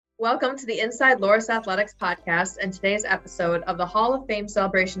Welcome to the Inside Loras Athletics podcast and today's episode of the Hall of Fame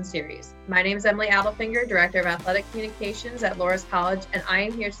Celebration Series. My name is Emily Adelfinger, Director of Athletic Communications at Loras College, and I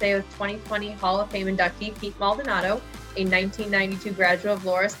am here today with 2020 Hall of Fame inductee Pete Maldonado, a 1992 graduate of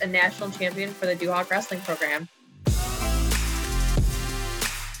Loras and national champion for the Duhawk Wrestling program.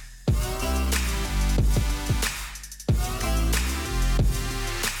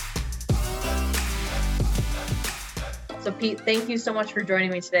 So Pete, thank you so much for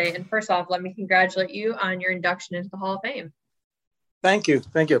joining me today. And first off, let me congratulate you on your induction into the Hall of Fame. Thank you.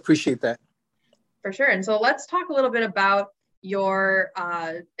 Appreciate that. For sure. And so let's talk a little bit about your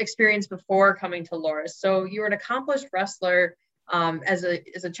experience before coming to Loras. So you were an accomplished wrestler as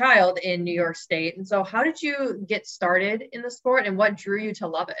a child in New York State. And so how did you get started in the sport and what drew you to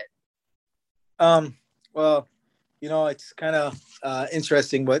love it? Well, it's kind of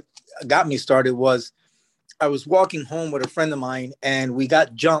interesting. What got me started was I was walking home with a friend of mine, and we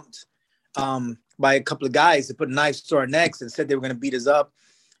got jumped by a couple of guys that put knives to our necks and said they were going to beat us up.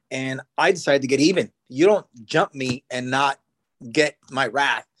 And I decided to get even. You don't jump me and not get my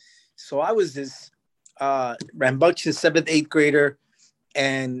wrath. So I was this rambunctious 7th, 8th grader,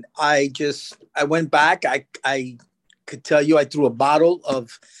 and I went back. I could tell you I threw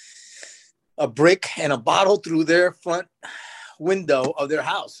a brick and a bottle through their front window of their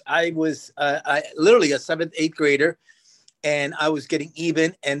house. I was literally a 7th, 8th grader, and I was getting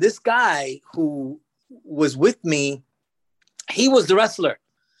even. And this guy who was with me, he was the wrestler.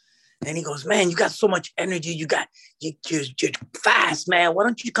 And he goes, "Man, you got so much energy. You're fast, man. Why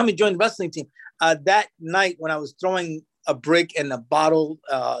don't you come and join the wrestling team?" That night when I was throwing a brick and a bottle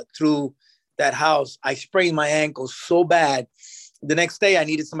through that house, I sprained my ankle so bad. The next day I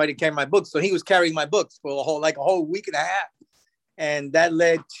needed somebody to carry my books. So he was carrying my books for a whole week and a half. And that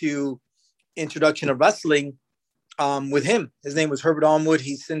led to introduction of wrestling with him. His name was Herbert Armwood.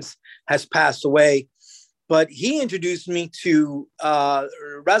 He since has passed away, but he introduced me to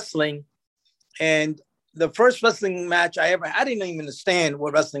wrestling. And the first wrestling match I didn't even understand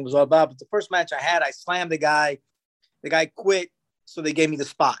what wrestling was all about, but the first match I had, I slammed the guy. The guy quit, so they gave me the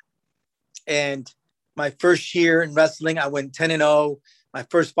spot. And my first year in wrestling, I went 10-0. My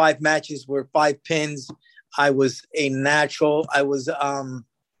first 5 matches were 5 pins. I was a natural. I won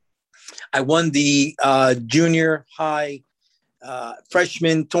the junior high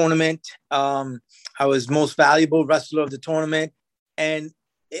freshman tournament. I was most valuable wrestler of the tournament. And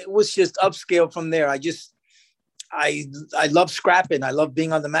it was just upscale from there. I love scrapping. I love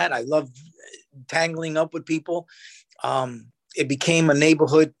being on the mat. I love tangling up with people. It became a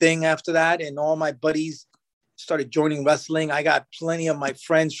neighborhood thing after that. And all my buddies started joining wrestling. I got plenty of my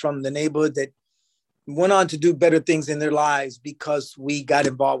friends from the neighborhood that went on to do better things in their lives because we got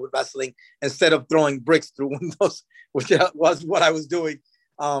involved with wrestling instead of throwing bricks through windows, which was what I was doing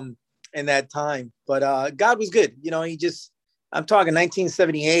in that time. But God was good. I'm talking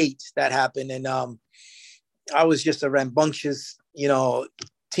 1978 that happened. And I was just a rambunctious,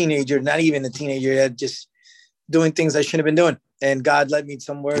 teenager, not even a teenager, just doing things I shouldn't have been doing. And God led me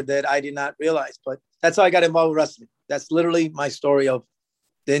somewhere that I did not realize. But that's how I got involved with wrestling. That's literally my story of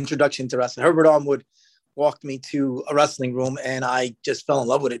the introduction to wrestling. Herbert Armwood walked me to a wrestling room, and I just fell in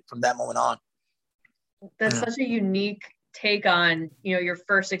love with it from that moment on. That's such a unique take on, your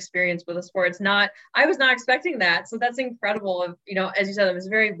first experience with a sport. I was not expecting that. So that's incredible. As you said, it was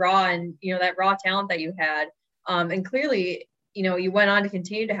very raw and, that raw talent that you had. And clearly, you went on to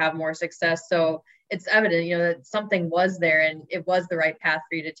continue to have more success. So it's evident, that something was there and it was the right path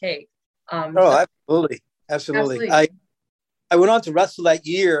for you to take. Absolutely. I went on to wrestle that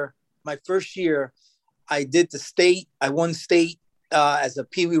year. My first year, I did the state. I won state as a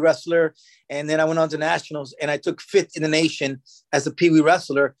Pee Wee wrestler. And then I went on to nationals and I took 5th in the nation as a Pee Wee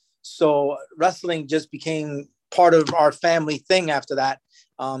wrestler. So wrestling just became part of our family thing after that.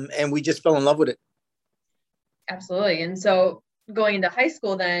 And we just fell in love with it. Absolutely. And so going into high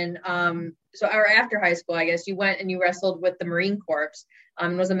school then, or after high school, I guess you went and you wrestled with the Marine Corps,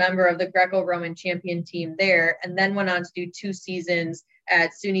 was a member of the Greco-Roman champion team there, and then went on to do 2 seasons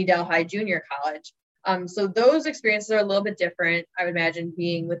at SUNY Delhi Junior College. So those experiences are a little bit different, I would imagine,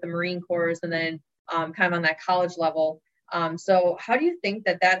 being with the Marine Corps and then kind of on that college level. So how do you think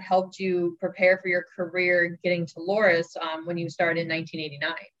that helped you prepare for your career getting to Loras when you started in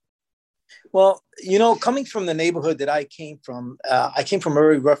 1989? Well, coming from the neighborhood that I came from a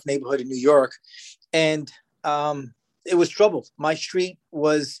very rough neighborhood in New York, and it was trouble. My street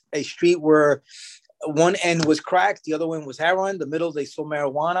was a street where one end was crack, the other one was heroin, the middle they sold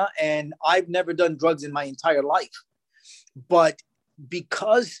marijuana, and I've never done drugs in my entire life. But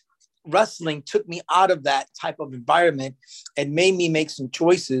because wrestling took me out of that type of environment and made me make some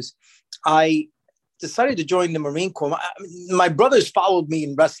choices, I decided to join the Marine Corps. My brothers followed me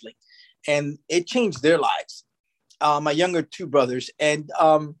in wrestling, and it changed their lives. My younger two brothers. And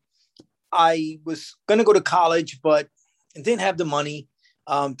I was going to go to college, but didn't have the money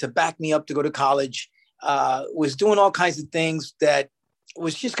to back me up to go to college. Was doing all kinds of things that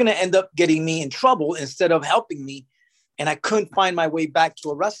was just going to end up getting me in trouble instead of helping me. And I couldn't find my way back to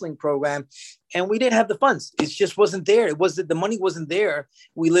a wrestling program. And we didn't have the funds. It just wasn't there. The money wasn't there.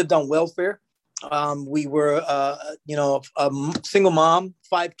 We lived on welfare. We were, a single mom,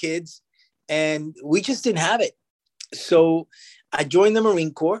 5 kids, and we just didn't have it. So I joined the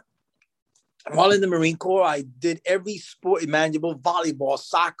Marine Corps. While in the Marine Corps, I did every sport imaginable: volleyball,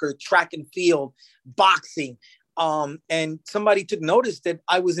 soccer, track and field, boxing. And somebody took notice that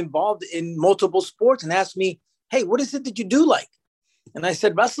I was involved in multiple sports and asked me, "Hey, what is it that you do like?" And I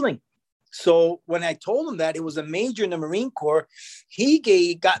said, "Wrestling." So when I told him that it was a major in the Marine Corps, he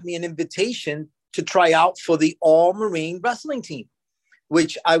got me an invitation to try out for the All-Marine wrestling team,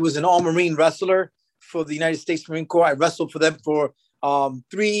 which I was an All-Marine wrestler for the United States Marine Corps. I wrestled for them for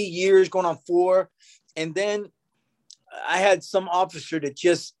 3 years, going on 4. And then I had some officer that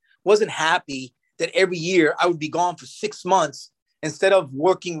just wasn't happy that every year I would be gone for 6 months. Instead of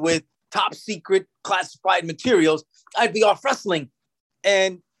working with top secret classified materials, I'd be off wrestling.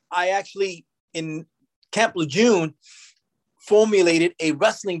 And I actually, in Camp Lejeune, formulated a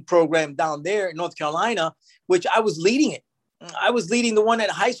wrestling program down there in North Carolina, which I was leading it. I was leading the one at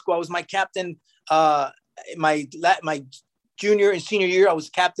high school. I was my captain. My junior and senior year, I was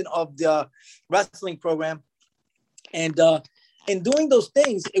captain of the wrestling program. And in doing those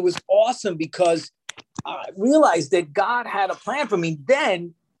things, it was awesome because I realized that God had a plan for me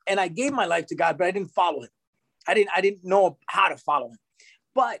then, and I gave my life to God, but I didn't follow him. I didn't know how to follow him.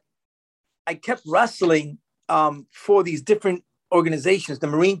 But I kept wrestling for these different organizations, the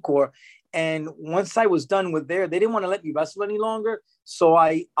Marine Corps. And once I was done with they didn't want to let me wrestle any longer. So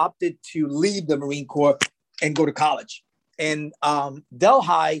I opted to leave the Marine Corps and go to college. And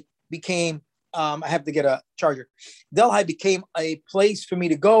Delhi became, I have to get a charger. Delhi became a place for me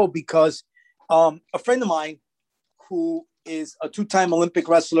to go because a friend of mine who is a 2-time Olympic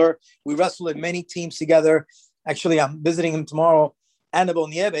wrestler, we wrestled in many teams together. Actually, I'm visiting him tomorrow. Anibal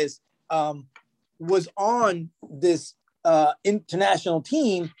Nieves was on this international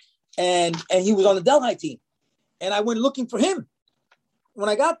team, and he was on the Delhi team. And I went looking for him. When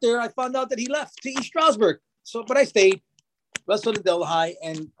I got there, I found out that he left to East Stroudsburg. But I stayed, wrestled in Delhi,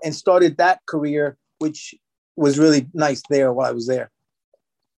 and started that career, which was really nice there while I was there.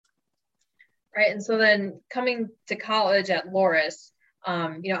 Right. And so then coming to college at Loras,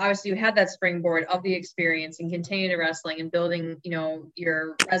 obviously you had that springboard of the experience and continuing wrestling and building,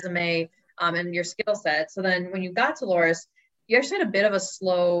 your resume and your skill set. So then when you got to Loras, you actually had a bit of a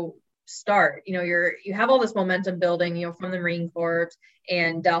slow start. You have all this momentum building, from the Marine Corps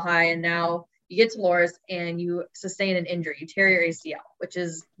and Delhi, and now you get to Loras and you sustain an injury. You tear your ACL, which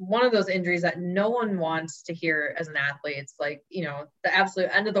is one of those injuries that no one wants to hear as an athlete. It's like, the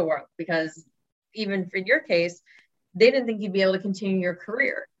absolute end of the world, because even in your case, they didn't think you'd be able to continue your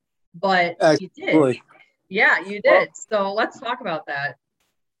career, but you did. Really? Yeah, you did. So let's talk about that.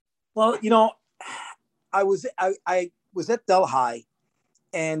 Well, I was at Delhi,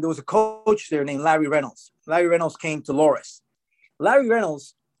 and there was a coach there named Larry Reynolds. Larry Reynolds came to Loras. Larry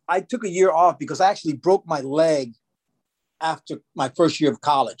Reynolds, I took a year off because I actually broke my leg after my first year of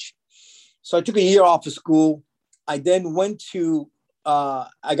college. So I took a year off of school. I then went to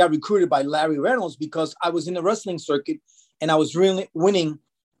I got recruited by Larry Reynolds because I was in the wrestling circuit and I was really winning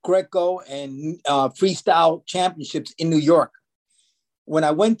Greco and freestyle championships in New York. When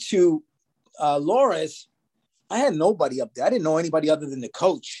I went to Loras, I had nobody up there. I didn't know anybody other than the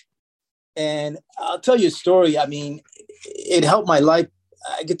coach. And I'll tell you a story. I mean, it helped my life.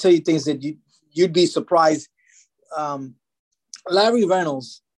 I could tell you things that you'd be surprised. Larry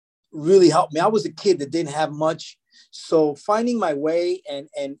Reynolds really helped me. I was a kid that didn't have much. So finding my way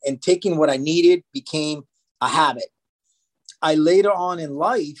and taking what I needed became a habit. I later on in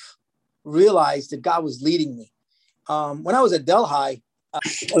life realized that God was leading me. When I was at Delhi,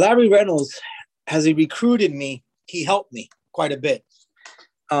 Larry Reynolds, as he recruited me, he helped me quite a bit.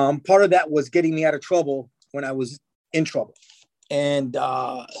 Part of that was getting me out of trouble when I was in trouble. And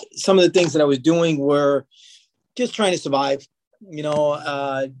some of the things that I was doing were just trying to survive,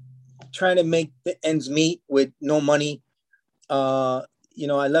 trying to make the ends meet with no money. I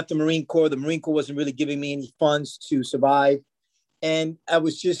left the Marine Corps. The Marine Corps wasn't really giving me any funds to survive. And I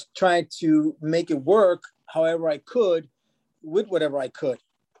was just trying to make it work however I could with whatever I could.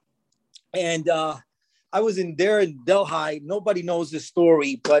 And I was in Delhi. Nobody knows this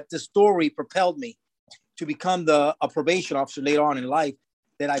story, but the story propelled me to become a probation officer later on in life,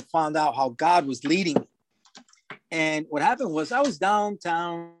 that I found out how God was leading me. And what happened was, I was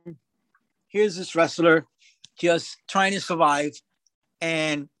downtown. Here's this wrestler just trying to survive.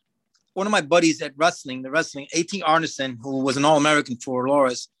 And one of my buddies at wrestling, A.T. Arneson, who was an All-American for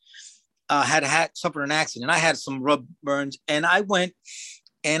Loras, had suffered an accident. I had some rub burns, and I went,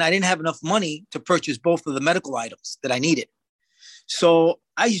 and I didn't have enough money to purchase both of the medical items that I needed. So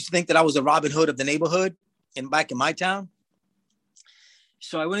I used to think that I was the Robin Hood of the neighborhood back in my town.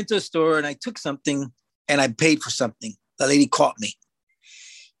 So I went into a store and I took something and I paid for something. The lady caught me.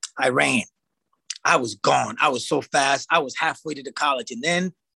 I ran. I was gone. I was so fast. I was halfway to the college, and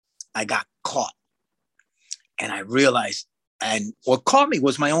then I got caught. And I realized, and what caught me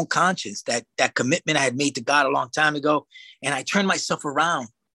was my own conscience, that commitment I had made to God a long time ago. And I turned myself around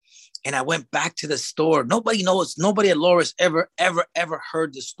and I went back to the store. Nobody knows, nobody at Loras ever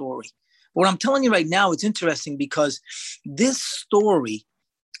heard the story. What I'm telling you right now, it's interesting because this story,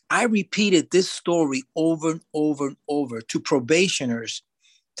 I repeated this story over and over and over to probationers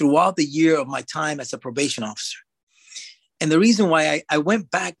throughout the year of my time as a probation officer. And the reason why I went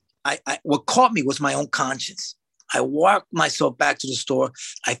back, what caught me was my own conscience. I walked myself back to the store.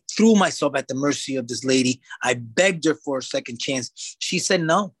 I threw myself at the mercy of this lady. I begged her for a second chance. She said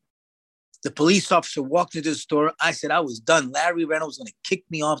no. The police officer walked into the store. I said I was done. Larry Reynolds was going to kick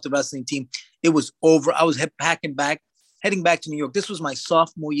me off the wrestling team. It was over. I was heading back to New York. This was my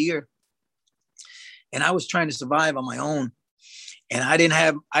sophomore year. And I was trying to survive on my own. And I didn't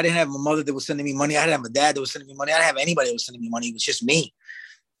have a mother that was sending me money. I didn't have a dad that was sending me money. I didn't have anybody that was sending me money. It was just me.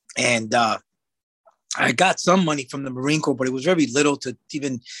 And I got some money from the Marine Corps, but it was very little to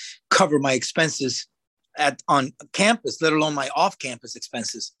even cover my expenses on campus, let alone my off-campus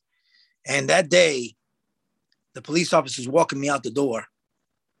expenses. And that day, the police officers walking me out the door,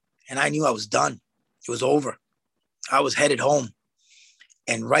 and I knew I was done. It was over. I was headed home.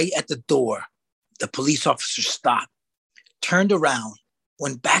 And right at the door, the police officer stopped, turned around,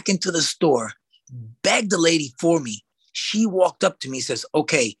 went back into the store, begged the lady for me. She walked up to me and says,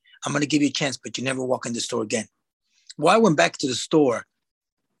 okay, I'm going to give you a chance, but you never walk in the store again. Well, I went back to the store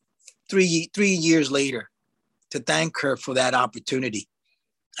three years later to thank her for that opportunity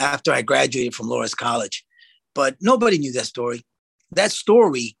after I graduated from Loras College. But nobody knew that story. That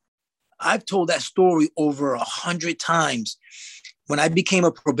story, I've told that story over 100 times. When I became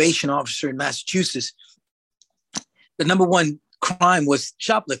a probation officer in Massachusetts, the number one crime was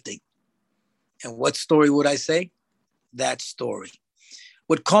shoplifting. And what story would I say? That story.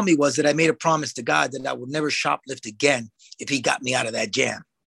 What caught me was that I made a promise to God that I would never shoplift again if he got me out of that jam.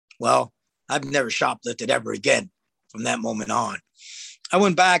 Well, I've never shoplifted ever again from that moment on. I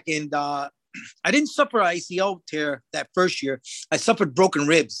went back and I didn't suffer an ACL tear that first year. I suffered broken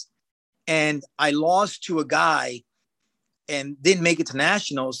ribs, and I lost to a guy and didn't make it to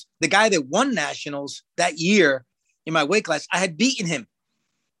nationals. The guy that won nationals that year in my weight class, I had beaten him.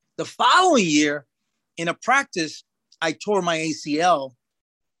 The following year in a practice, I tore my ACL.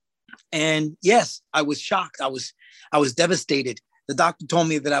 And yes, I was shocked. I was devastated. The doctor told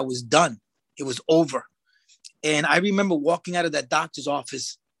me that I was done. It was over. And I remember walking out of that doctor's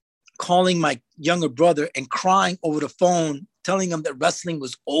office, calling my younger brother and crying over the phone, telling him that wrestling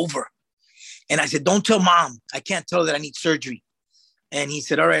was over. And I said, don't tell mom. I can't tell her that I need surgery. And he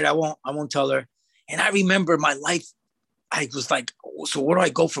said, all right, I won't tell her. And I remember my life. I was like, so where do I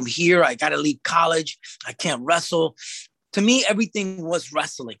go from here? I got to leave college. I can't wrestle. To me, everything was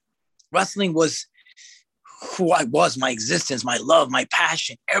wrestling. Wrestling was who I was, my existence, my love, my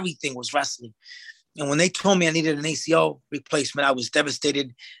passion. Everything was wrestling. And when they told me I needed an ACL replacement, I was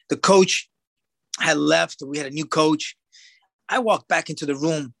devastated. The coach had left. We had a new coach. I walked back into the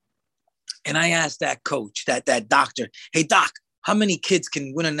room and I asked that coach, that doctor, hey, doc, how many kids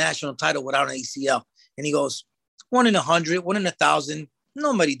can win a national title without an ACL? And he goes, 1 in 100, 1 in 1,000.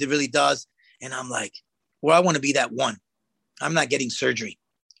 Nobody really does. And I'm like, well, I want to be that one. I'm not getting surgery.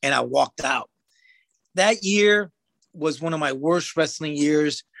 And I walked out. That year was one of my worst wrestling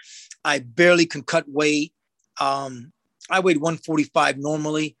years. I barely could cut weight. I weighed 145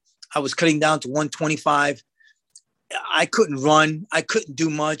 normally. I was cutting down to 125. I couldn't run. I couldn't do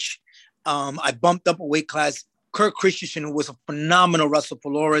much. I bumped up a weight class. Kurt Christensen, who was a phenomenal wrestler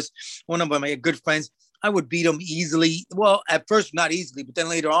for Loras, one of my good friends, I would beat him easily. Well, at first, not easily, but then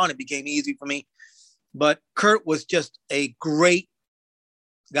later on, it became easy for me. But Kurt was just a great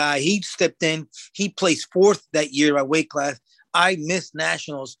guy. He stepped in. He placed 4th that year at weight class. I missed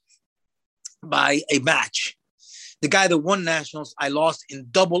nationals by a match. The guy that won nationals, I lost in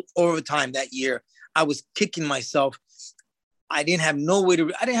double overtime that year. I was kicking myself. I didn't have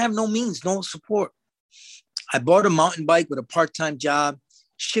no means, no support. I bought a mountain bike with a part-time job,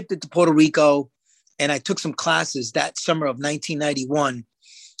 shipped it to Puerto Rico, and I took some classes that summer of 1991.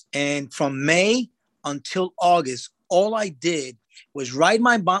 And from May until August, all I did was ride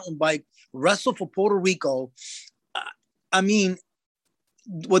my mountain bike, wrestle for Puerto Rico. I mean,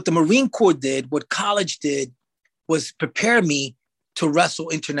 what the Marine Corps did, what college did, was prepare me to wrestle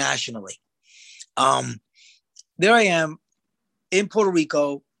internationally. There I am in Puerto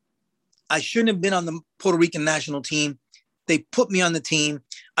Rico. I shouldn't have been on the Puerto Rican national team. They put me on the team.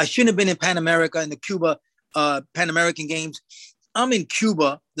 I shouldn't have been in Pan America in the Cuba Pan American Games. I'm in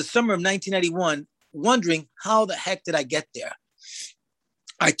Cuba the summer of 1991, wondering how the heck did I get there?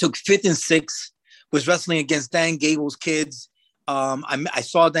 I took 5th and 6th, was wrestling against Dan Gable's kids. I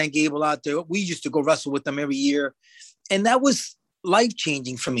saw Dan Gable out there. We used to go wrestle with them every year. And that was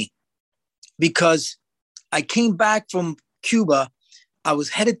life-changing for me because I came back from Cuba. I was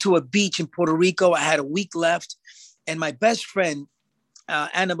headed to a beach in Puerto Rico. I had a week left. And my best friend,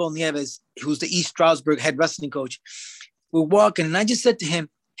 Annabelle Nieves, who's the East Stroudsburg head wrestling coach, we're walking. And I just said to him,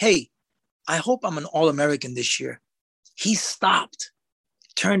 hey, I hope I'm an All-American this year. He stopped,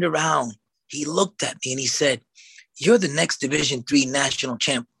 turned around. He looked at me and he said, you're the next Division III national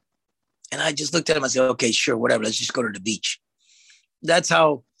champ. And I just looked at him. I said, okay, sure, whatever. Let's just go to the beach. That's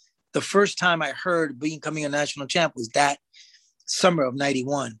how the first time I heard becoming a national champ was that summer of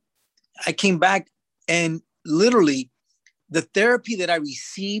 91. I came back and literally the therapy that I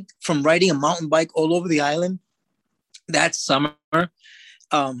received from riding a mountain bike all over the island that summer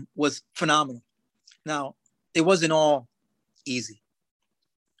was phenomenal. Now, it wasn't all easy.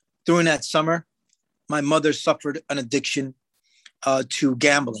 During that summer, my mother suffered an addiction to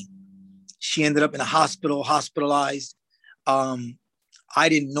gambling. She ended up in a hospital, hospitalized. I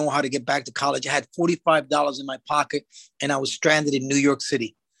didn't know how to get back to college. I had $45 in my pocket and I was stranded in New York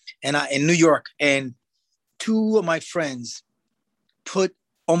City and in New York. And two of my friends put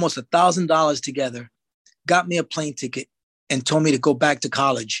almost $1,000 together, got me a plane ticket and told me to go back to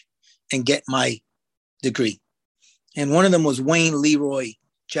college and get my degree. And one of them was Wayne Leroy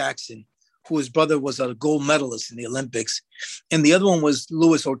Jackson, who his brother was a gold medalist in the Olympics. And the other one was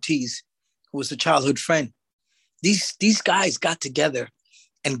Luis Ortiz, who was a childhood friend. These guys got together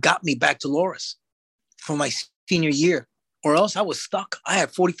and got me back to Loras for my senior year, or else I was stuck. I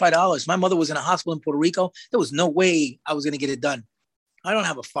had $45. My mother was in a hospital in Puerto Rico. There was no way I was going to get it done. I don't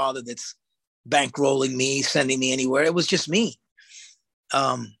have a father that's bankrolling me, sending me anywhere. It was just me.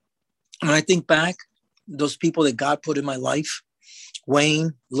 When I think back, those people that God put in my life,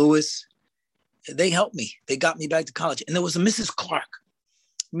 Wayne, Lewis, they helped me. They got me back to college. And there was a Mrs. Clark.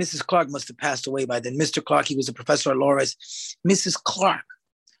 Mrs. Clark must have passed away by then. Mr. Clark, he was a professor at Loras. Mrs. Clark,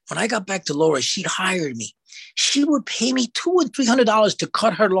 when I got back to Loras, she hired me. She would pay me $200 and $300 to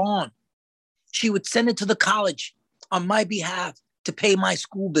cut her lawn. She would send it to the college on my behalf to pay my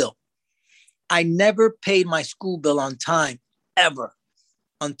school bill. I never paid my school bill on time, ever,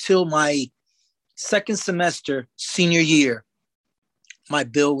 until my second semester, senior year. My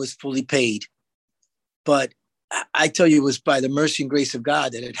bill was fully paid. But I tell you, it was by the mercy and grace of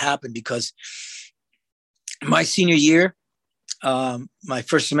God that it happened, because my senior year, my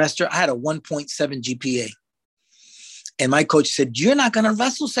first semester, I had a 1.7 GPA. And my coach said, you're not going to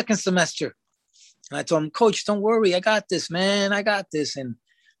wrestle second semester. And I told him, Coach, don't worry. I got this, man. I got this. And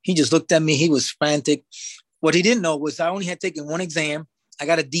he just looked at me. He was frantic. What he didn't know was I only had taken one exam. I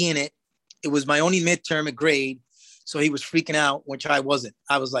got a D in it. It was my only midterm, a grade. So he was freaking out, which I wasn't.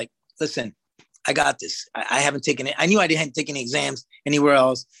 I was like, listen, I got this. I haven't taken it. I knew I hadn't taken exams anywhere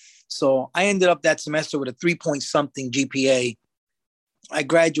else. So I ended up that semester with a 3 something GPA. I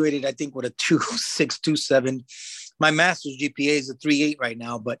graduated, I think, with a 2.6, 2.7. My master's GPA is a 3.8 right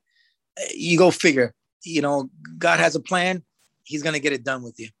now, but you go figure, God has a plan. He's going to get it done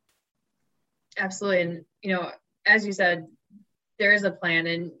with you. Absolutely. And, as you said, there is a plan,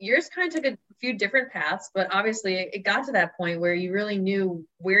 and yours kind of took a few different paths, but obviously it got to that point where you really knew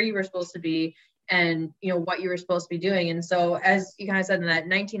where you were supposed to be and, what you were supposed to be doing. And so, as you kind of said, in that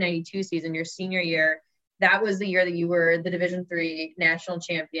 1992 season, your senior year, that was the year that you were the Division III national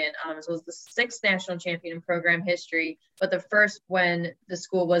champion. So it was the 6th national champion in program history, but the first when the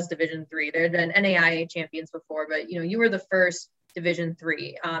school was Division III. There had been NAIA champions before, but you were the first Division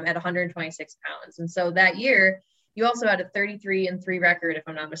III at 126 pounds. And so that year, you also had a 33-3 record, if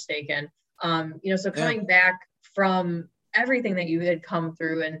I'm not mistaken. So coming back from everything that you had come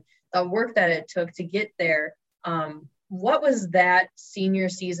through and the work that it took to get there, what was that senior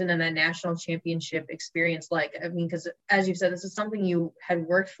season and that national championship experience like? I mean, because as you said, this is something you had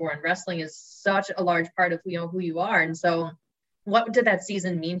worked for, and wrestling is such a large part of, you know, who you are. And so what did that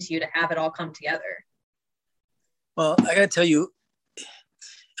season mean to you to have it all come together? Well, I got to tell you,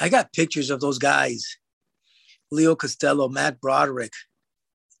 I got pictures of those guys: Leo Costello, Matt Broderick,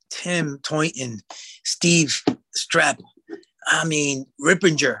 Tim Toynton, Steve Strapp, I mean,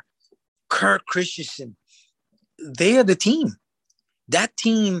 Rippinger, Kirk Christensen. They are the team. That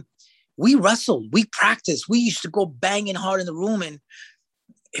team, we wrestled, we practiced, we used to go banging hard in the room, and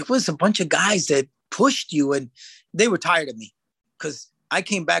it was a bunch of guys that pushed you, and they were tired of me because I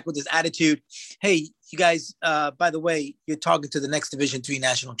came back with this attitude. Hey, you guys, by the way, you're talking to the next Division III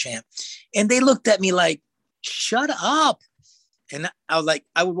national champ. And they looked at me like, shut up. And I was like,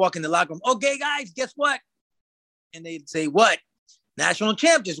 I would walk in the locker room. Okay, guys, guess what? And they'd say, what? National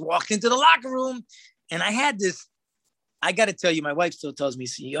champ just walked into the locker room. And I had this, I got to tell you, my wife still tells me,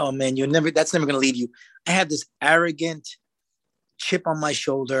 oh man, that's never going to leave you. I have this arrogant chip on my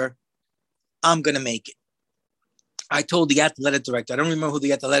shoulder. I'm going to make it. I told the athletic director, I don't remember who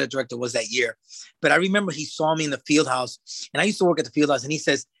the athletic director was that year, but I remember he saw me in the field house, and I used to work at the field house, and he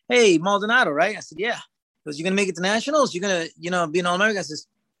says, hey, Maldonado, right? I said, yeah. He goes, you're going to make it to nationals? You're going to, be an All-American? I says,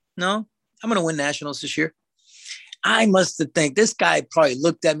 no, I'm going to win nationals this year. I must have think this guy probably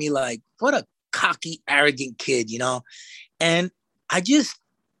looked at me like, what a cocky, arrogant kid, And I just,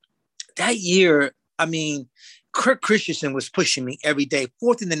 that year, I mean, Kirk Christensen was pushing me every day,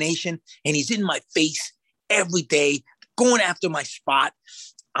 fourth in the nation, and he's in my face every day, going after my spot.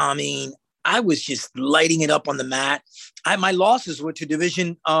 I mean, I was just lighting it up on the mat. My losses were to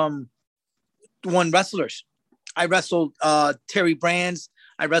Division I wrestlers. I wrestled Terry Brands.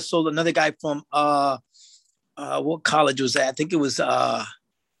 I wrestled another guy from what college was that? I think it was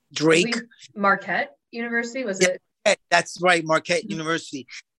Drake. Marquette University, was it? That's right, Marquette University.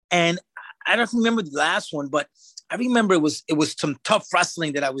 And I don't remember the last one, but I remember it was some tough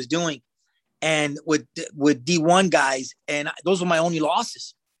wrestling that I was doing, and with D1 guys, and those were my only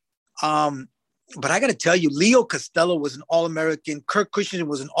losses. But I got to tell you, Leo Costello was an All-American. Kirk Christensen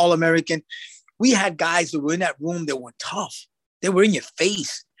was an All-American. We had guys that were in that room that were tough. They were in your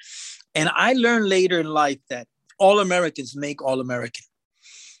face. And I learned later in life that All-Americans make All-American.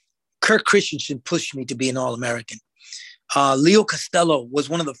 Kirk Christensen pushed me to be an All-American. Leo Costello was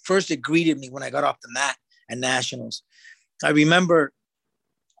one of the first that greeted me when I got off the mat at Nationals. I remember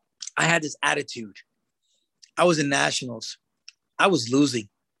I had this attitude. I was in Nationals. I was losing.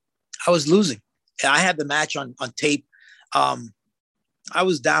 I had the match on tape. I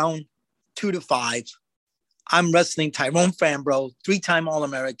was down 2-5. I'm wrestling Tyrone Fambro, 3-time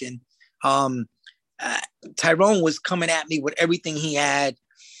All-American. Tyrone was coming at me with everything he had.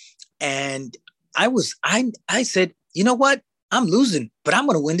 And I said, you know what? I'm losing, but I'm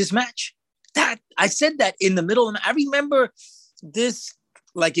going to win this match. I said that in the middle. And I remember this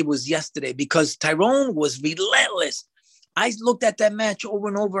like it was yesterday because Tyrone was relentless. I looked at that match over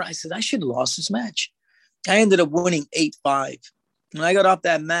and over. I said, I should have lost this match. I ended up winning 8-5. When I got off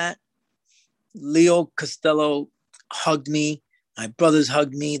that mat, Leo Costello hugged me. My brothers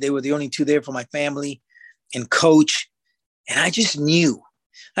hugged me. They were the only two there for my family and coach. And I just knew.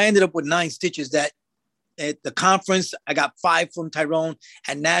 I ended up with 9 stitches that at the conference, I got 5 from Tyrone.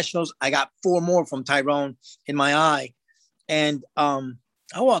 At Nationals, I got 4 more from Tyrone in my eye. And I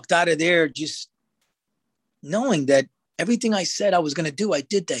walked out of there just knowing that everything I said I was going to do, I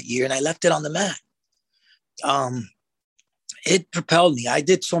did that year, and I left it on the mat. It propelled me. I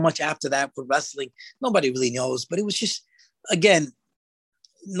did so much after that with wrestling. Nobody really knows, but it was just, again,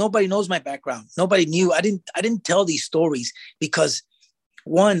 nobody knows my background. Nobody knew. I didn't tell these stories because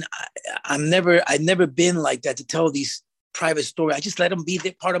one, I've never been like that to tell these private stories. I just let them be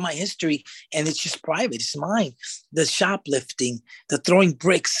part of my history, and it's just private. It's mine. The shoplifting, the throwing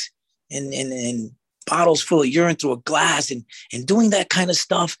bricks and bottles full of urine through a glass and doing that kind of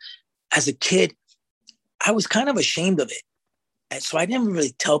stuff as a kid, I was kind of ashamed of it. And so I didn't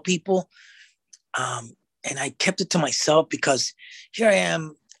really tell people. And I kept it to myself because here I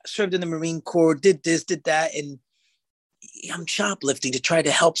am, served in the Marine Corps, did this, did that. And I'm shoplifting to try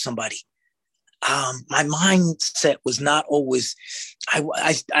to help somebody. My mindset was not always,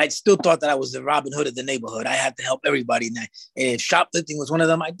 I still thought that I was the Robin Hood of the neighborhood. I had to help everybody. And if shoplifting was one of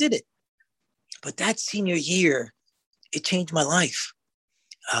them, I did it. But that senior year, it changed my life.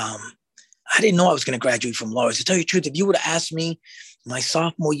 I didn't know I was going to graduate from Loras. To tell you the truth, if you would have asked me, my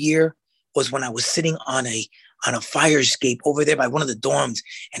sophomore year was when I was sitting on a fire escape over there by one of the dorms,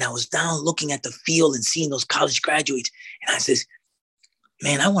 and I was down looking at the field and seeing those college graduates. And I says,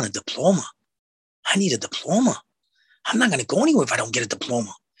 man, I want a diploma. I need a diploma. I'm not going to go anywhere if I don't get a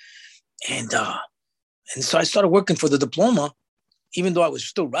diploma. And so I started working for the diploma, even though I was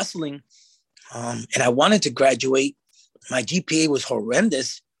still wrestling. And I wanted to graduate. My GPA was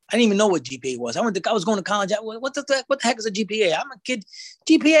horrendous. I didn't even know what GPA was. I was going to college. What the heck is a GPA? I'm a kid.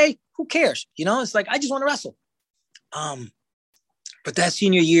 GPA, who cares? You know, it's like, I just want to wrestle. But that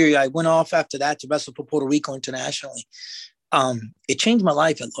senior year, I went off after that to wrestle for Puerto Rico internationally. It changed my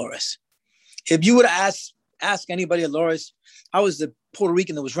life at Loras. If you would ask anybody at Loras, I was the Puerto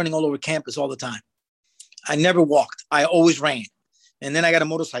Rican that was running all over campus all the time. I never walked. I always ran. And then I got a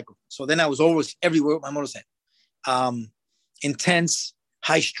motorcycle. So then I was always everywhere with my motorcycle. Intense,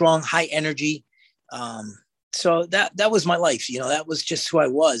 high strung, high energy. So that was my life. You know, that was just who I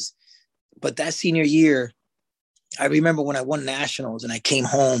was. But that senior year, I remember when I won nationals and I came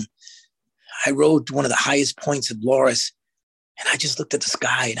home, I rode one of the highest points of Loras, and I just looked at the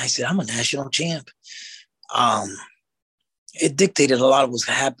sky and I said, I'm a national champ. It dictated a lot of what's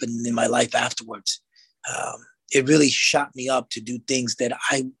happened in my life afterwards. It really shot me up to do things that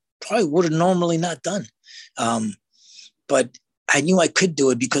I probably would have normally not done. But I knew I could do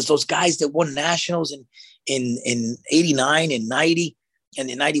it because those guys that won nationals in 89 and 90 and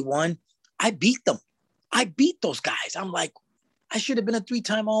in 91, I beat them. I beat those guys. I'm like, I should have been a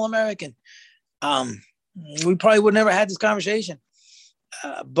 3-time All-American. We probably would never had this conversation.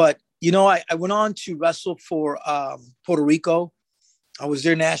 But, you know, I went on to wrestle for Puerto Rico. I was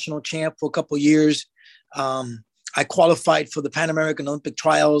their national champ for a couple of years. I qualified for the Pan American Olympic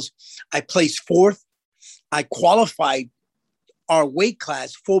trials. I placed 4th. I qualified our weight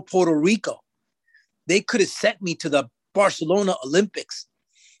class for Puerto Rico. They could have sent me to the Barcelona Olympics,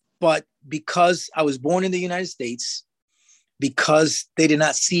 but because I was born in the United States, because they did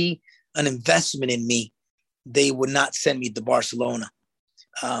not see an investment in me, they would not send me to Barcelona.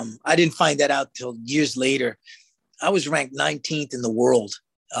 I didn't find that out till years later. I was ranked 19th in the world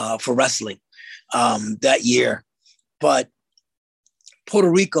for wrestling that year. But Puerto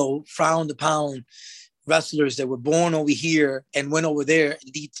Rico frowned upon wrestlers that were born over here and went over there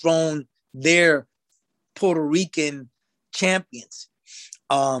and dethroned their Puerto Rican champions.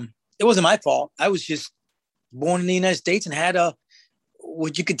 It wasn't my fault. I was just born in the United States and had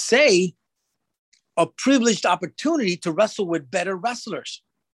what you could say, a privileged opportunity to wrestle with better wrestlers.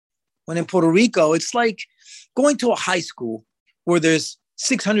 When in Puerto Rico, it's like going to a high school where there's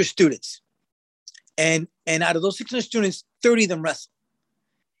 600 students. And out of those 600 students, 30 of them wrestle.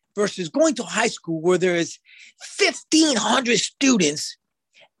 Versus going to a high school where there is 1,500 students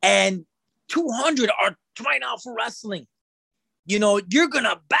and 200 are trying out for wrestling. You know, you're going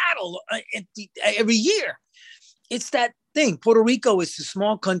to battle every year. It's that thing. Puerto Rico is a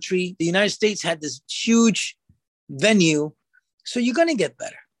small country. The United States had this huge venue. So you're going to get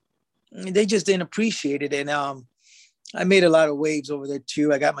better. They just didn't appreciate it. And I made a lot of waves over there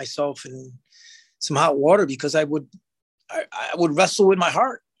too. I got myself in some hot water because I would wrestle with my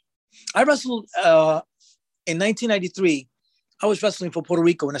heart. I wrestled in 1993. I was wrestling for Puerto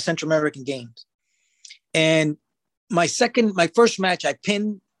Rico in the Central American Games. And my first match, I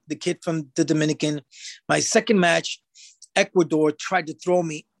pinned the kid from the Dominican. My second match, Ecuador tried to throw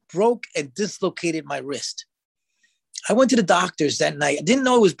me, broke and dislocated my wrist. I went to the doctors that night. I didn't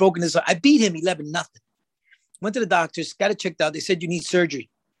know it was broken. I beat him 11-0. Went to the doctors, got it checked out. They said, you need surgery.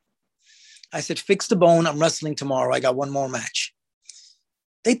 I said, fix the bone. I'm wrestling tomorrow. I got one more match.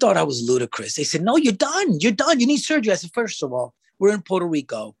 They thought I was ludicrous. They said, no, you're done. You're done. You need surgery. I said, first of all, we're in Puerto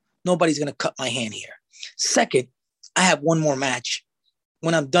Rico. Nobody's going to cut my hand here. Second, I have one more match.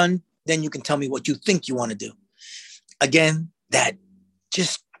 When I'm done, then you can tell me what you think you want to do. Again, I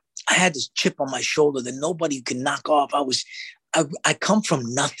had this chip on my shoulder that nobody could knock off. I come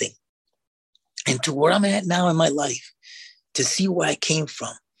from nothing. And to where I'm at now in my life, to see where I came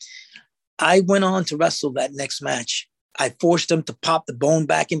from, I went on to wrestle that next match. I forced them to pop the bone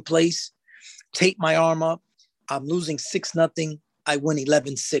back in place, tape my arm up. I'm losing 6-0. I win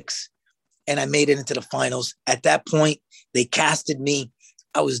 11-6. And I made it into the finals. At that point, they casted me.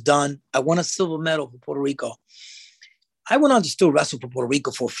 I was done. I won a silver medal for Puerto Rico. I went on to still wrestle for Puerto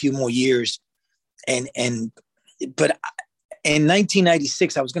Rico for a few more years. But in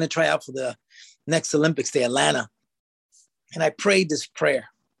 1996, I was going to try out for the next Olympics, the Atlanta. And I prayed this prayer.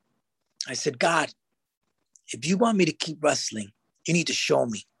 I said, God, if you want me to keep wrestling, you need to show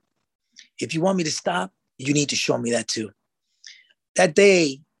me. If you want me to stop, you need to show me that too. That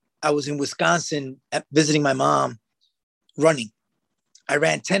day, I was in Wisconsin visiting my mom, running. I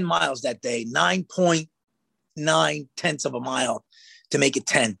ran 10 miles that day, 9.9 tenths of a mile to make it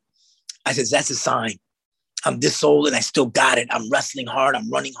 10. I said, that's a sign. I'm this old and I still got it. I'm wrestling hard. I'm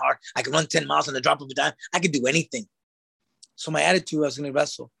running hard. I can run 10 miles on the drop of a dime. I can do anything. So my attitude, I was going to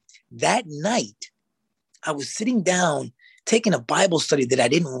wrestle. That night, I was sitting down, taking a Bible study that I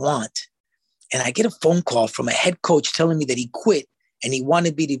didn't want. And I get a phone call from a head coach telling me that he quit and he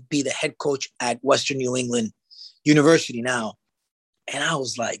wanted me to be the head coach at Western New England University now. And I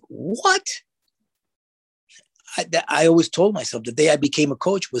was like, what? I always told myself the day I became a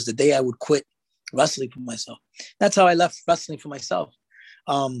coach was the day I would quit wrestling for myself. That's how I left wrestling for myself.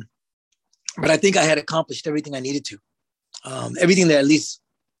 But I think I had accomplished everything I needed to. Everything that at least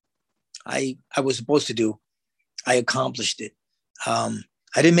I was supposed to do, I accomplished it.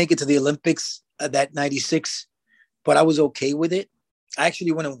 I didn't make it to the Olympics that 96, but I was okay with it. I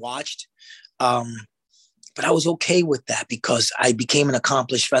actually went and watched, but I was okay with that because I became an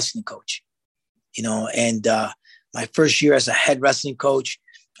accomplished wrestling coach, and my first year as a head wrestling coach,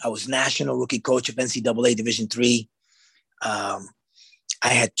 I was national rookie coach of NCAA Division III.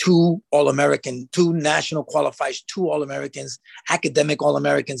 I had two All-American, two national qualifiers, two All-Americans, academic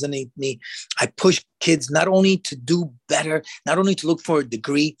All-Americans underneath me. I pushed kids not only to do better, not only to look for a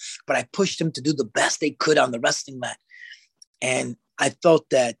degree, but I pushed them to do the best they could on the wrestling mat. And I felt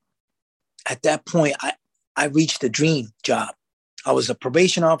that at that point, I reached the dream job. I was a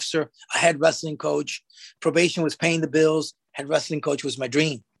probation officer, a head wrestling coach. Probation was paying the bills. Head wrestling coach was my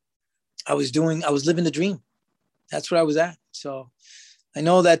dream. I was living the dream. That's where I was at. So I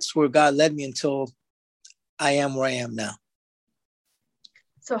know that's where God led me until I am where I am now.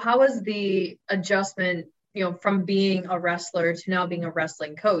 So how was the adjustment, from being a wrestler to now being a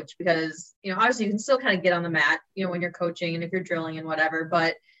wrestling coach? Because, obviously you can still kind of get on the mat, when you're coaching and if you're drilling and whatever,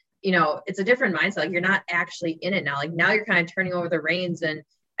 but, it's a different mindset. Like you're not actually in it now. Like now you're kind of turning over the reins and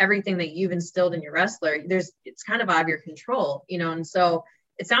everything that you've instilled in your wrestler, it's kind of out of your control, and so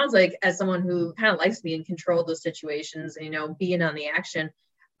it sounds like as someone who kind of likes to be in control of those situations, being on the action,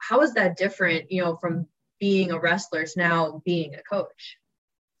 how is that different, from being a wrestler to now being a coach?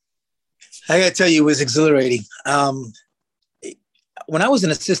 I got to tell you, it was exhilarating. When I was an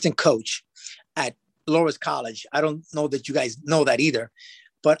assistant coach at Loras College, I don't know that you guys know that either,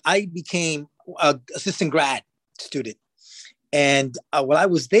 but I became an assistant grad student. And while I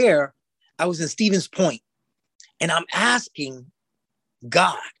was there, I was in Stevens Point, and I'm asking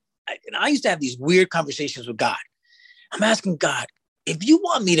God, and I used to have these weird conversations with God. I'm asking God, if you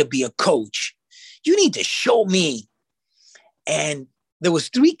want me to be a coach, you need to show me. And there was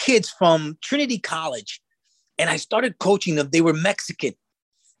 3 kids from Trinity College, and I started coaching them. They were Mexican,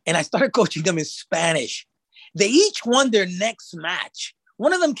 and I started coaching them in Spanish. They each won their next match.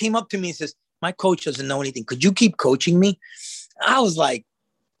 One of them came up to me and says, my coach doesn't know anything. Could you keep coaching me? I was like,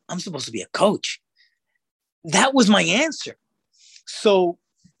 I'm supposed to be a coach. That was my answer. So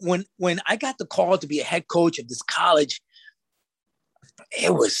when I got the call to be a head coach of this college,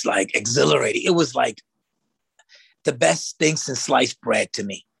 it was like exhilarating. It was like the best thing since sliced bread to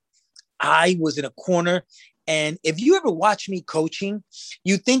me. I was in a corner, and if you ever watch me coaching,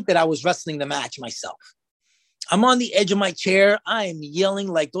 you think that I was wrestling the match myself. I'm on the edge of my chair. I am yelling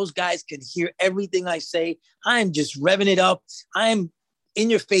like those guys can hear everything I say. I'm just revving it up. I'm in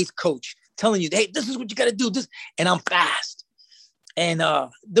your face coach telling you, hey, this is what you got to do. This, and I'm fast. And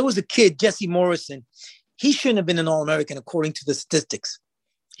there was a kid, Jesse Morrison. He shouldn't have been an All-American according to the statistics.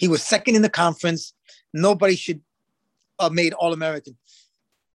 He was second in the conference. Nobody should have made All-American.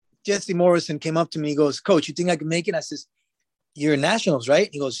 Jesse Morrison came up to me. He goes, Coach, you think I can make it? I says, you're in nationals, right?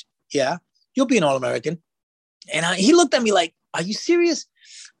 He goes, yeah, you'll be an All-American. And he looked at me like, are you serious?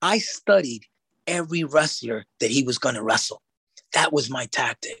 I studied every wrestler that he was going to wrestle. That was my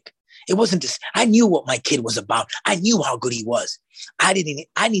tactic. It wasn't just, I knew what my kid was about. I knew how good he was. I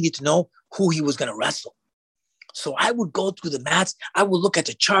needed to know who he was going to wrestle. So I would go through the mats. I would look at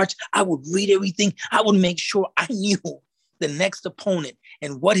the charts. I would read everything. I would make sure I knew the next opponent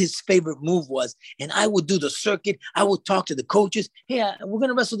and what his favorite move was. And I would do the circuit. I would talk to the coaches. Hey, we're going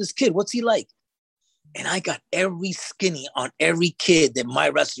to wrestle this kid. What's he like? And I got every skinny on every kid that my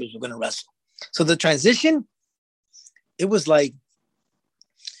wrestlers were going to wrestle. So the transition, it was like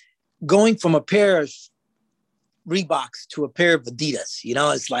going from a pair of Reeboks to a pair of Adidas.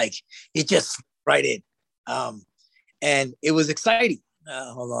 It's like, it just right in. And it was exciting.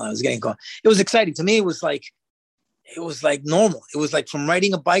 Hold on, I was getting caught. It was exciting. To me, it was like normal. It was like from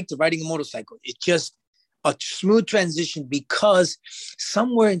riding a bike to riding a motorcycle. It's just a smooth transition because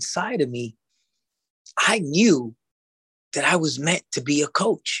somewhere inside of me, I knew that I was meant to be a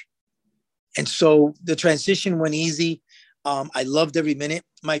coach. And so the transition went easy. I loved every minute.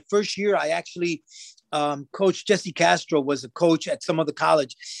 My first year, I actually, Coach Jesse Castro was a coach at some other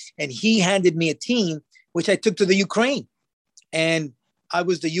college, and he handed me a team, which I took to the Ukraine. And I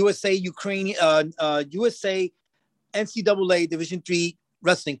was the USA NCAA Division III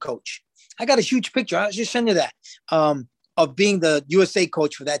wrestling coach. I got a huge picture. I'll just send you that, of being the USA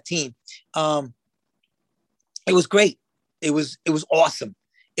coach for that team. It was great. It was awesome.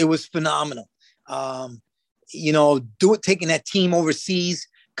 It was phenomenal. Taking that team overseas,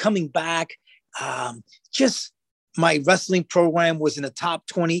 coming back. Just my wrestling program was in the top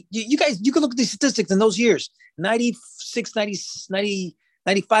 20. You guys, you can look at the statistics in those years, 96, 90,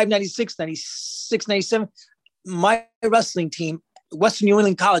 95, 96, 96, 97. My wrestling team, Western New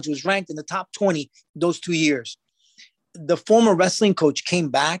England College, was ranked in the top 20 those 2 years. The former wrestling coach came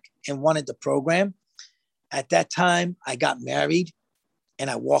back and wanted the program. At that time, I got married and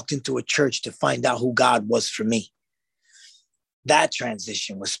I walked into a church to find out who God was for me. That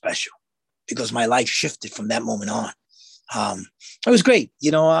transition was special because my life shifted from that moment on. It was great.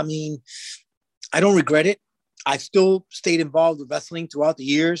 I don't regret it. I still stayed involved with wrestling throughout the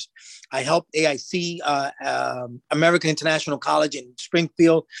years. I helped AIC, American International College in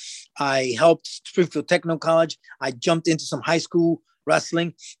Springfield. I helped Springfield Technical College. I jumped into some high school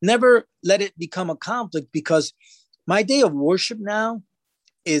wrestling. Never let it become a conflict because my day of worship now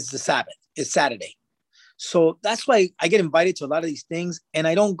is the Sabbath. It's Saturday. So that's why I get invited to a lot of these things and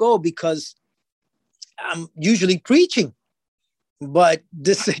I don't go because I'm usually preaching. But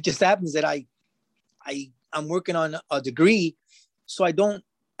this just happens that I'm working on a degree, so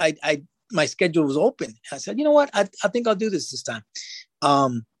my schedule was open. And I said, you know what? I think I'll do this time.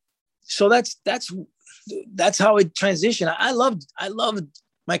 So that's how it transitioned. I loved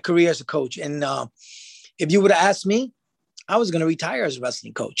my career as a coach. And if you would have asked me, I was going to retire as a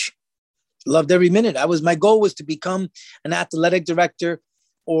wrestling coach. Loved every minute. My goal was to become an athletic director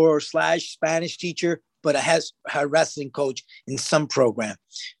or / Spanish teacher, but a wrestling coach in some program.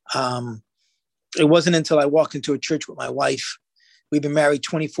 It wasn't until I walked into a church with my wife. We've been married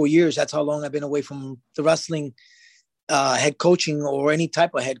 24 years. That's how long I've been away from the wrestling head coaching or any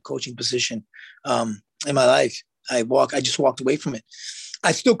type of head coaching position in my life. I just walked away from it.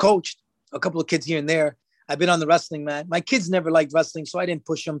 I still coached a couple of kids here and there. I've been on the wrestling mat. My kids never liked wrestling, so I didn't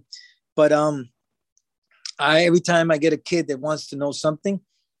push them. But every time I get a kid that wants to know something,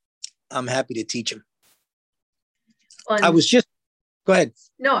 I'm happy to teach him. Go ahead.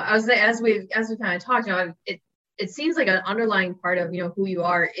 No, I was as we kind of talked, it seems like an underlying part of who you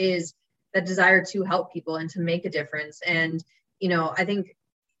are is that desire to help people and to make a difference. And I think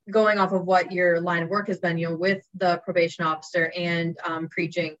going off of what your line of work has been, with the probation officer and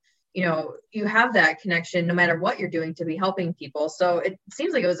preaching, you have that connection no matter what you're doing to be helping people. So it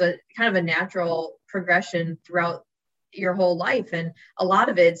seems like it was a kind of a natural progression throughout your whole life. And a lot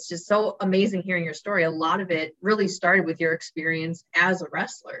of it's just so amazing hearing your story. A lot of it really started with your experience as a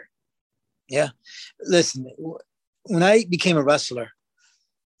wrestler. Yeah. Listen, when I became a wrestler,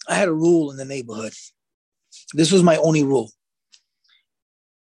 I had a rule in the neighborhood. This was my only rule.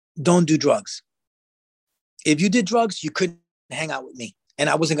 Don't do drugs. If you did drugs, you couldn't hang out with me and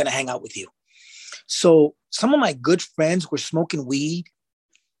I wasn't going to hang out with you. So some of my good friends were smoking weed.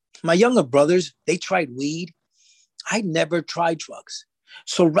 My younger brothers, they tried weed. I never tried drugs.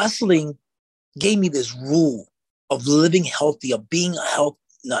 So wrestling gave me this rule of living healthy, of being a health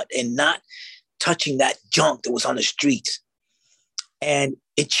nut and not touching that junk that was on the streets. And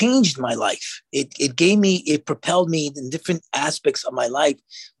it changed my life. It propelled me in different aspects of my life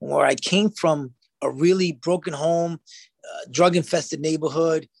where I came from a really broken home, drug-infested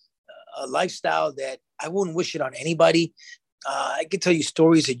neighborhood, a lifestyle that I wouldn't wish it on anybody. I could tell you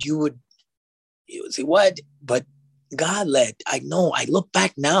stories that you would say, what? But God led. I know. I look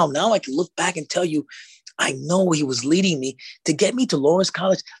back now. Now I can look back and tell you, I know he was leading me to get me to Lawrence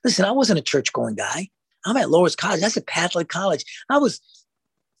College. Listen, I wasn't a church-going guy. I'm at Lawrence College. That's a Catholic college. I was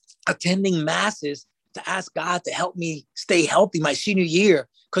attending masses to ask God to help me stay healthy my senior year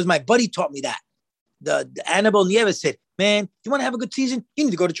because my buddy taught me that. The Annabelle Nieves said, man, you want to have a good season? You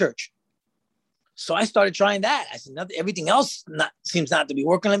need to go to church. So I started trying that. I said, everything else seems not to be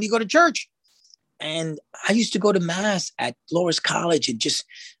working. Let me go to church. And I used to go to mass at Lawrence College and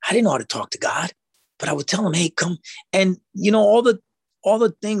I didn't know how to talk to God, but I would tell him, hey, come. And, all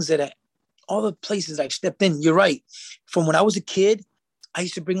the things all the places I've stepped in, you're right. From when I was a kid, I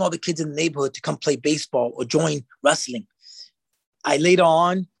used to bring all the kids in the neighborhood to come play baseball or join wrestling. Later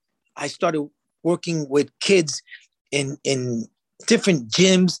on, I started working with kids in different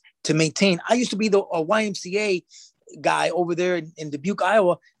gyms to maintain. I used to be the YMCA guy over there in Dubuque,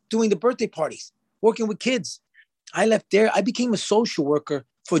 Iowa, doing the birthday parties, working with kids. I left there. I became a social worker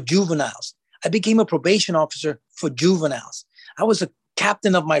for juveniles. I became a probation officer for juveniles. I was a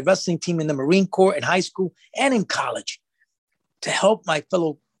captain of my wrestling team in the Marine Corps in high school and in college to help my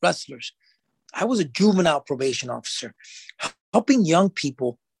fellow wrestlers. I was a juvenile probation officer. Helping young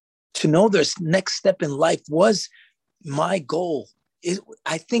people to know their next step in life was my goal.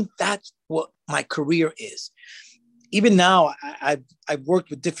 I think that's what my career is. Even now, I've worked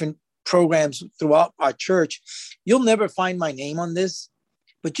with different programs throughout our church. You'll never find my name on this,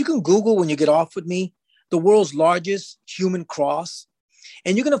 but you can Google when you get off with me, the world's largest human cross.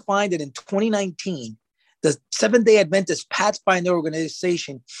 And you're going to find that in 2019, the Seventh-day Adventist Pathfinder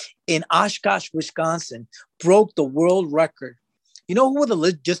organization in Oshkosh, Wisconsin, broke the world record. You know who the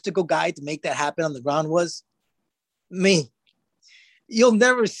logistical guy to make that happen on the ground was? Me. You'll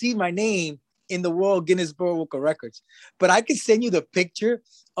never see my name in the World Guinness Book of Records, but I can send you the picture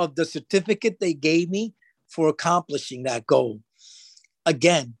of the certificate they gave me for accomplishing that goal.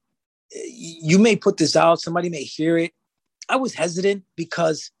 Again, you may put this out, somebody may hear it. I was hesitant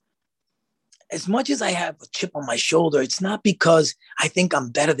because as much as I have a chip on my shoulder, it's not because I think I'm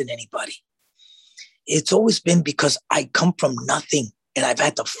better than anybody. It's always been because I come from nothing and I've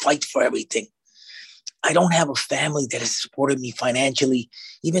had to fight for everything. I don't have a family that has supported me financially,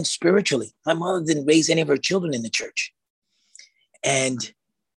 even spiritually. My mother didn't raise any of her children in the church. And,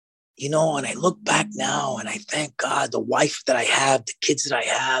 you know, and I look back now and I thank God, the wife that I have, the kids that I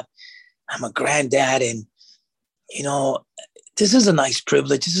have, I'm a granddad. And, you know, this is a nice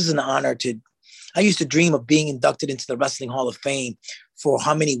privilege. This is an honor I used to dream of being inducted into the Wrestling Hall of Fame for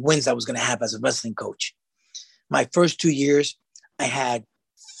how many wins I was going to have as a wrestling coach. My first 2 years, I had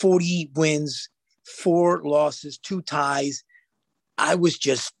 40 wins, 4 losses, 2 ties. I was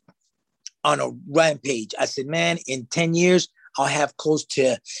just on a rampage. I said, man, in 10 years, I'll have close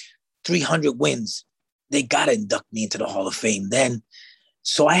to 300 wins. They got to induct me into the Hall of Fame then.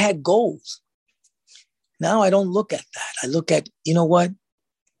 So I had goals. Now I don't look at that. I look at, you know what?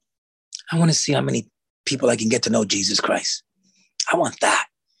 I want to see how many people I can get to know Jesus Christ. I want that.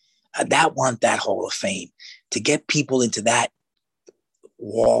 I want that Hall of Fame, to get people into that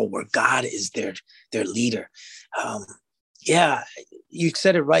wall where God is their leader. Yeah, you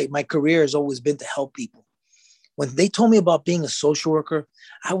said it right. My career has always been to help people. When they told me about being a social worker,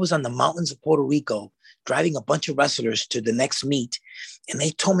 I was on the mountains of Puerto Rico driving a bunch of wrestlers to the next meet. And they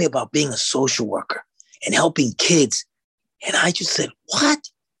told me about being a social worker and helping kids. And I just said, what?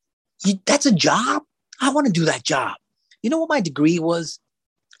 That's a job? I want to do that job. You know what my degree was?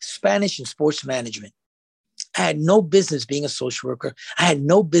 Spanish and sports management. I had no business being a social worker. I had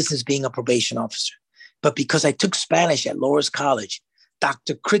no business being a probation officer. But because I took Spanish at Loras College,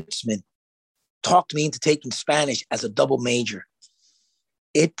 Dr. Kritzman talked me into taking Spanish as a double major.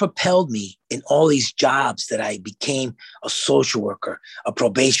 It propelled me in all these jobs that I became a social worker, a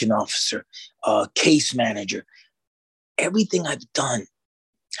probation officer, a case manager. Everything I've done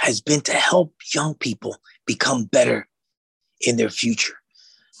has been to help young people become better in their future.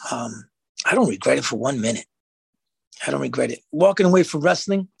 I don't regret it for 1 minute. I don't regret it. Walking away from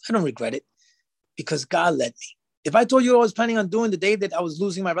wrestling, I don't regret it because God led me. If I told you what I was planning on doing the day that I was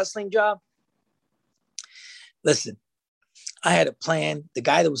losing my wrestling job, listen, I had a plan. The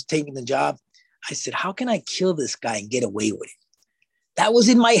guy that was taking the job, I said, how can I kill this guy and get away with it? That was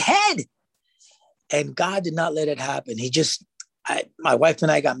in my head. And God did not let it happen. My wife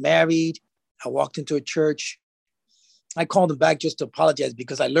and I got married. I walked into a church. I called him back just to apologize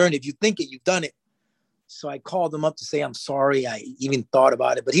because I learned if you think it, you've done it. So I called him up to say, I'm sorry. I even thought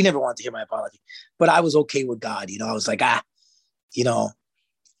about it, but he never wanted to hear my apology. But I was okay with God. You know, I was like,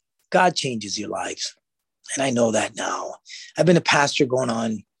 God changes your lives. And I know that now. I've been a pastor going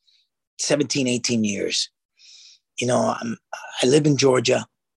on 17, 18 years. You know, I live in Georgia.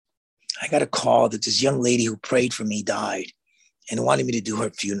 I got a call that this young lady who prayed for me died and wanted me to do her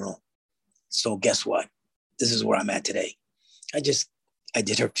funeral. So guess what? This is where I'm at today. I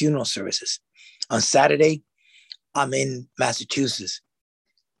did her funeral services. On Saturday, I'm in Massachusetts.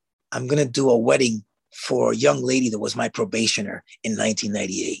 I'm going to do a wedding for a young lady that was my probationer in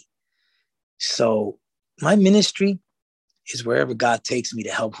 1998. So my ministry is wherever God takes me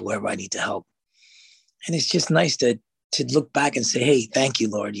to help whoever I need to help. And it's just nice to look back and say, hey, thank you,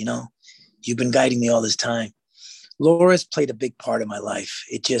 Lord. You know, you've been guiding me all this time. Loras played a big part of my life.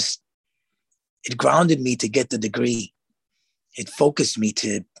 It grounded me to get the degree. It focused me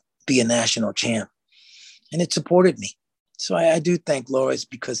to be a national champ, and it supported me. So I do thank Loras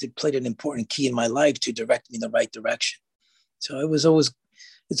because it played an important key in my life to direct me in the right direction. So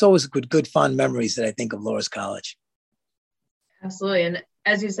it's always good fond memories that I think of Loras College. Absolutely. And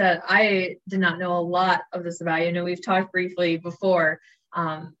as you said, I did not know a lot of this about you. I know we've talked briefly before,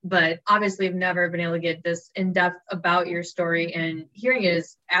 but obviously I've never been able to get this in depth about your story, and hearing it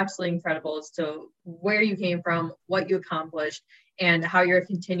is absolutely incredible as to where you came from, what you accomplished. and how you're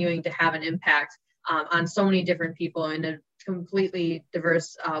continuing to have an impact on so many different people in a completely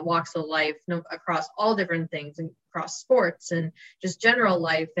diverse walks of life, across all different things, and across sports and just general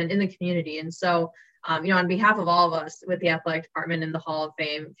life and in the community. And so, on behalf of all of us with the athletic department in the Hall of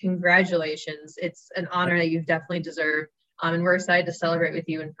Fame, congratulations. It's an honor that you've definitely deserved. And we're excited to celebrate with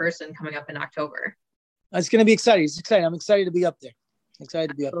you in person coming up in October. It's going to be exciting. It's exciting. I'm excited to be up there.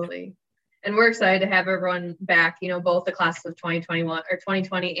 Absolutely. And we're excited to have everyone back, both the classes of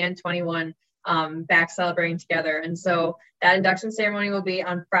 2020 and 21 back celebrating together. And so that induction ceremony will be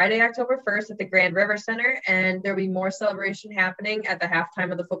on Friday, October 1st at the Grand River Center. And there'll be more celebration happening at the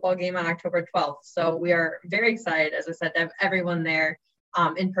halftime of the football game on October 12th. So we are very excited, as I said, to have everyone there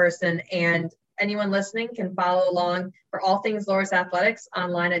in person. And anyone listening can follow along for all things Loras Athletics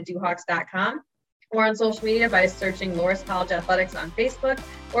online at duhawks.com, or on social media by searching Loras College Athletics on Facebook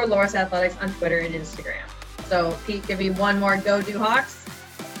or Loras Athletics on Twitter and Instagram. So, Pete, give me one more Go Duhawks.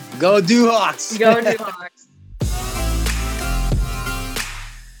 Go Duhawks. Go Duhawks.